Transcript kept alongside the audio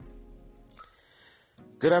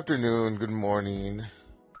Good afternoon, good morning,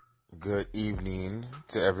 good evening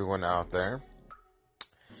to everyone out there.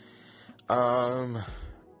 Um,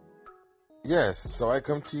 yes, so I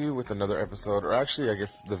come to you with another episode, or actually, I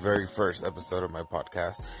guess the very first episode of my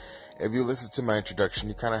podcast. If you listen to my introduction,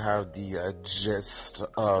 you kind of have the gist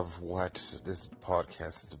of what this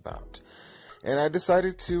podcast is about. And I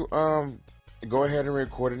decided to go ahead and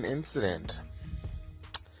record an incident.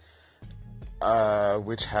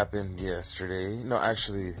 Which happened yesterday. No,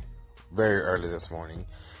 actually, very early this morning,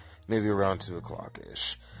 maybe around 2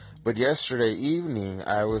 o'clock-ish. But yesterday evening,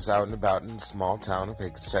 I was out and about in the small town of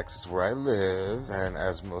Higgs, Texas, where I live, and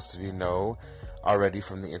as most of you know already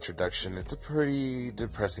from the introduction, it's a pretty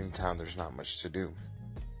depressing town. There's not much to do.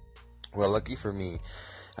 Well, lucky for me,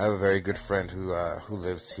 I have a very good friend who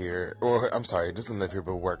lives here, or I'm sorry, doesn't live here,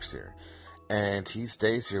 but works here. And he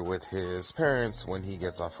stays here with his parents when he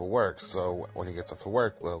gets off of work. So when he gets off of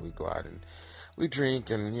work, well, we go out and we drink,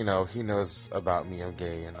 and, you know, he knows about me, I'm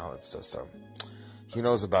gay and all that stuff. So he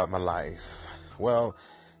knows about my life. Well,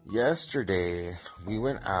 yesterday we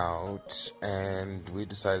went out and we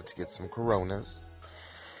decided to get some Coronas.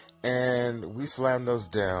 And we slammed those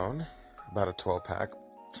down, about a 12-pack.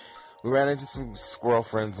 We ran into some squirrel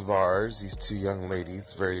friends of ours, these two young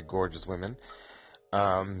ladies, very gorgeous women.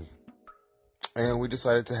 And we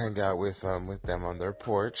decided to hang out with them on their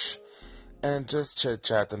porch and just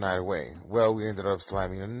chit-chat the night away. Well, we ended up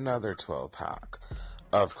slamming another 12-pack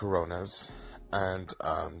of Coronas and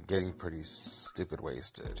getting pretty stupid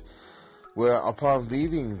wasted. Well, upon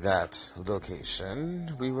leaving that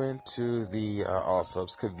location, we went to the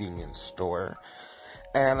Allsup's convenience store,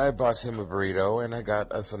 and I bought him a burrito, and I got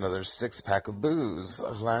us another 6-pack of booze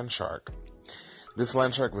of Landshark. This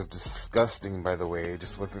Landshark was disgusting, by the way. It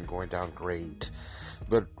just wasn't going down great.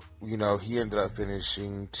 But, you know, he ended up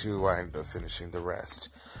finishing 2. I ended up finishing the rest.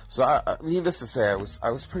 So, needless to say, I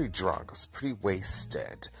was pretty drunk. I was pretty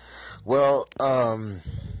wasted. Well,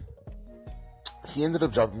 he ended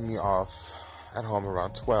up dropping me off at home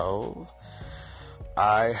around 12.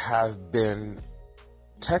 I have been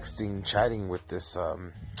chatting with this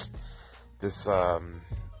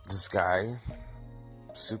guy,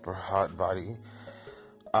 super hot body.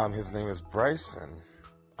 His name is Bryson.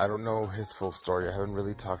 I don't know his full story. I haven't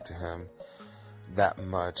really talked to him that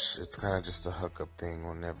much. It's kind of just a hookup thing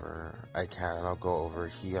whenever I can. I'll go over.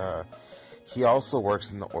 He also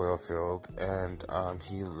works in the oil field, and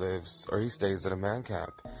he stays at a man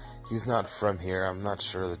camp. He's not from here. I'm not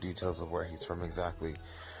sure the details of where he's from exactly.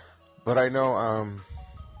 But I know,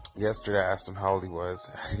 yesterday I asked him how old he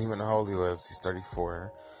was. I didn't even know how old he was. He's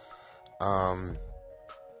 34.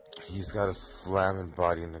 He's got a slamming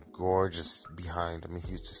body and a gorgeous behind. I mean,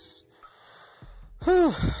 he's just...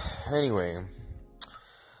 Anyway,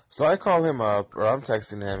 so I call him up, or I'm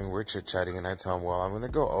texting him, and we're chit-chatting, and I tell him, well, I'm going to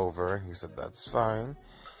go over. And he said, that's fine.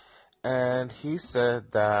 And he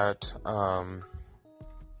said that, I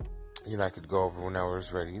could go over when I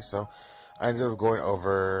was ready. So I ended up going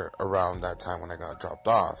over around that time when I got dropped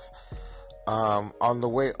off. On the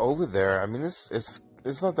way over there, I mean,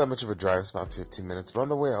 it's not that much of a drive. It's about 15 minutes. But on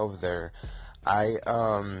the way over there, I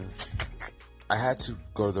had to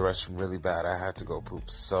go to the restroom really bad. I had to go poop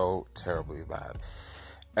so terribly bad.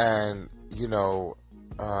 And,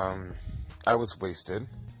 I was wasted.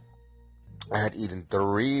 I had eaten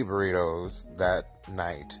 3 burritos that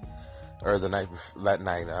night.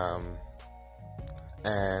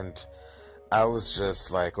 And I was just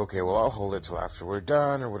like, okay, well, I'll hold it till after we're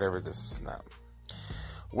done or whatever this is now.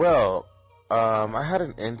 Well, I had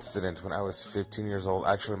an incident when I was 15 years old,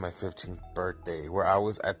 actually my 15th birthday, where I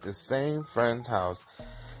was at the same friend's house,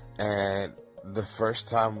 and the first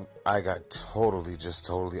time I got totally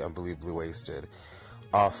unbelievably wasted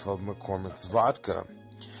off of McCormick's vodka.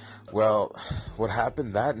 Well, what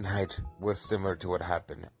happened that night was similar to what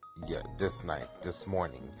happened this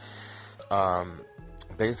morning.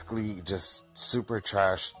 Basically just super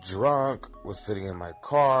trash drunk, was sitting in my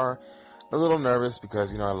car, a little nervous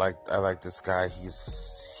because, I like this guy.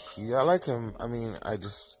 I like him. I mean, I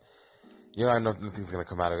know nothing's going to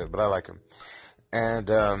come out of it, but I like him. And,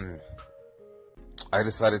 I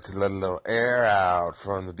decided to let a little air out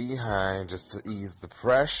from the behind just to ease the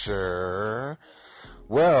pressure.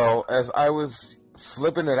 Well, as I was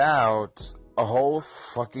slipping it out, a whole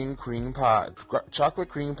fucking chocolate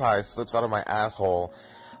cream pie slips out of my asshole,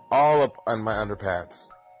 all up on my underpants.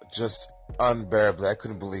 Just unbearably. I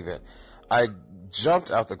couldn't believe it. I jumped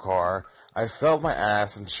out the car, I felt my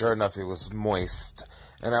ass, and sure enough, it was moist.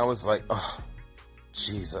 And I was like, oh,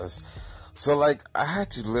 Jesus. So, I had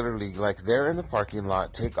to literally, there in the parking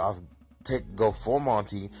lot, take off go full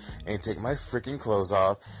Monty and take my freaking clothes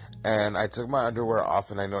off. And I took my underwear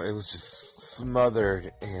off, and I know it was just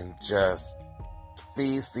smothered in just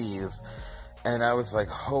feces. And I was like,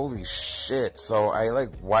 holy shit. So I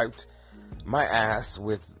like wiped my ass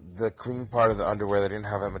with the clean part of the underwear that didn't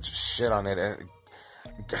have that much shit on it. And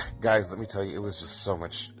guys, let me tell you, it was just so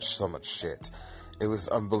much shit. It was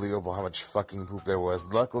unbelievable how much fucking poop there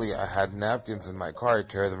was. Luckily, I had napkins in my car. I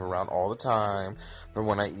carry them around all the time. From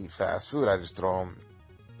when I eat fast food, I just throw them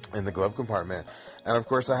in the glove compartment. And of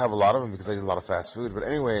course, I have a lot of them because I eat a lot of fast food. But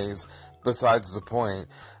anyways, besides the point,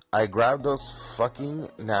 I grabbed those fucking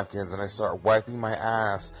napkins and I start wiping my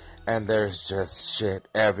ass. And there's just shit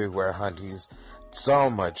everywhere, hunties. So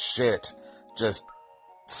much shit. Just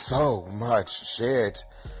so much shit.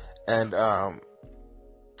 And,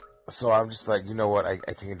 so I'm just like, you know what, I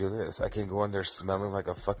can't do this. I can't go in there smelling like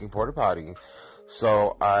a fucking porta potty.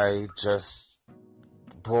 So I just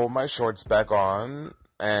pull my shorts back on,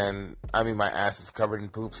 and I mean, my ass is covered in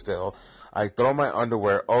poop still. I throw my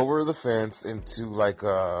underwear over the fence into like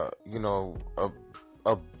a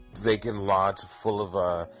vacant lot full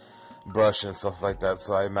of brush and stuff like that.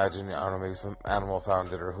 So I imagine, I don't know, maybe some animal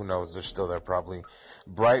found it, or who knows, they're still there probably.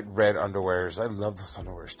 Bright red underwears. I love those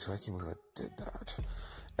underwears too. I can't believe I did that.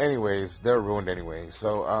 Anyways, they're ruined anyway.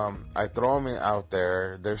 So I throw them out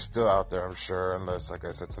there. They're still out there, I'm sure, unless, like I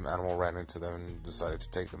said, some animal ran into them and decided to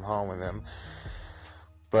take them home with them.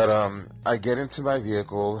 But I get into my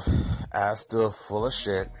vehicle, ass still full of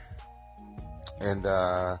shit, and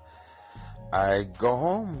I go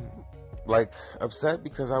home, like, upset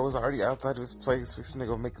because I was already outside of his place fixing to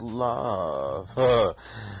go make love.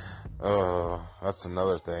 Oh, that's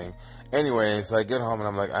another thing. Anyway, so I get home and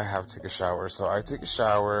I'm like, I have to take a shower. So I take a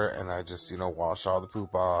shower and I just, wash all the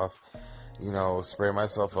poop off, spray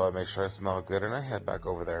myself up, make sure I smell good, and I head back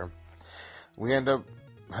over there. We end up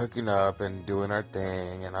hooking up and doing our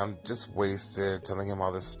thing, and I'm just wasted telling him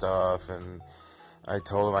all this stuff. And I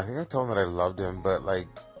told him that I loved him, but like,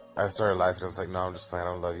 I started laughing. I was like, no, I'm just playing. I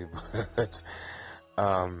don't love you. But,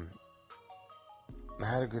 I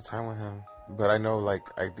had a good time with him. But I know, like,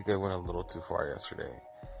 I think I went a little too far yesterday.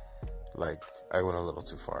 Like, I went a little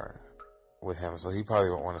too far with him. So he probably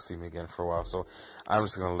won't want to see me again for a while. So I'm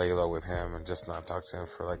just going to lay low with him and just not talk to him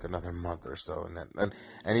for, like, another month or so.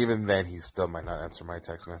 And even then, he still might not answer my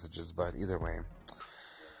text messages. But either way,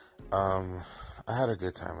 I had a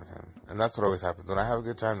good time with him. And that's what always happens. When I have a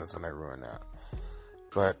good time, that's when I ruin that.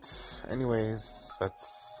 But anyways,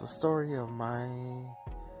 that's the story of my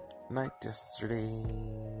night yesterday.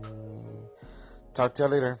 Talk to you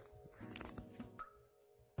later.